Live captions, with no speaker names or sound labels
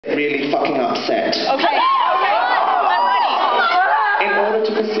Really fucking upset. Okay. I'm ready. In order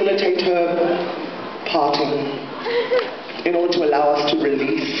to facilitate her parting, in order to allow us to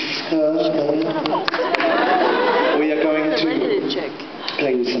release her, we are going to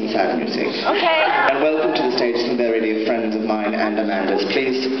play you some sad music. Okay. And welcome to the stage some very dear friends of mine and Amanda's.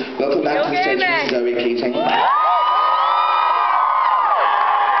 Please welcome back to the stage Miss Zoe Keating.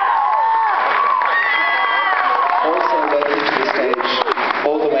 Also welcome to the stage,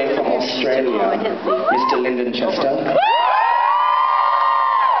 all the way from Australia, Mr. Lyndon Chester.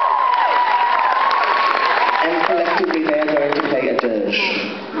 And collectively they are going to play a dirge.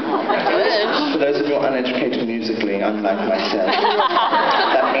 For those of you uneducated musically, unlike myself,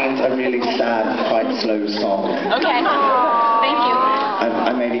 that means a really sad, quite slow song. Okay. Thank you.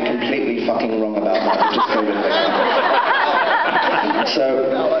 I may be completely fucking wrong about that, just go with it. So,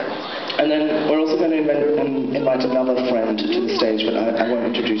 and then we're also going to invite another friend to the stage, but I won't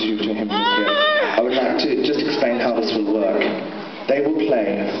introduce you to him just yet. I would like to just explain how this will work. They will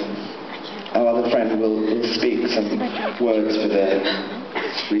play. Our other friend will speak some words for their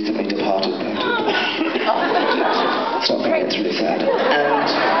recently departed person. It's not funny, it's really sad.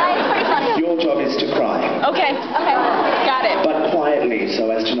 And your job is to cry. Okay. Okay. Got it. But quietly, so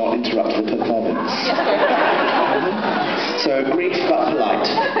as to not interrupt the performance. Yes, sir. So brief but polite.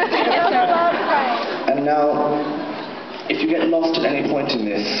 Yes, sir. And now, if you get lost at any point in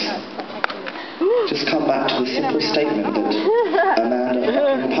this, just come back to the simple statement that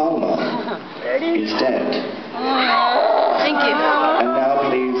Amanda Palmer is dead. Thank you. And now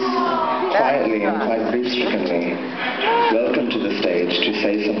please, quietly and quite grief-strickenly, welcome to the stage to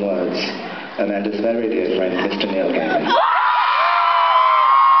say some words, Amanda's very dear friend, Mr. Neil Gaiman.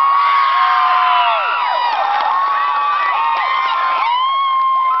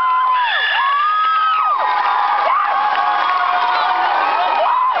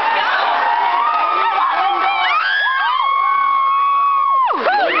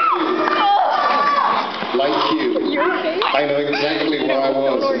 I know exactly where I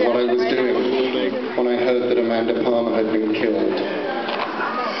was and what I was doing when I heard that Amanda Palmer had been killed.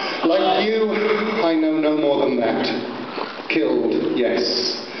 Like you, I know no more than that. Killed,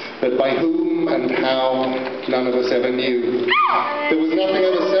 yes. But by whom and how, none of us ever knew. There was nothing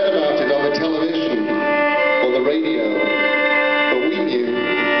ever said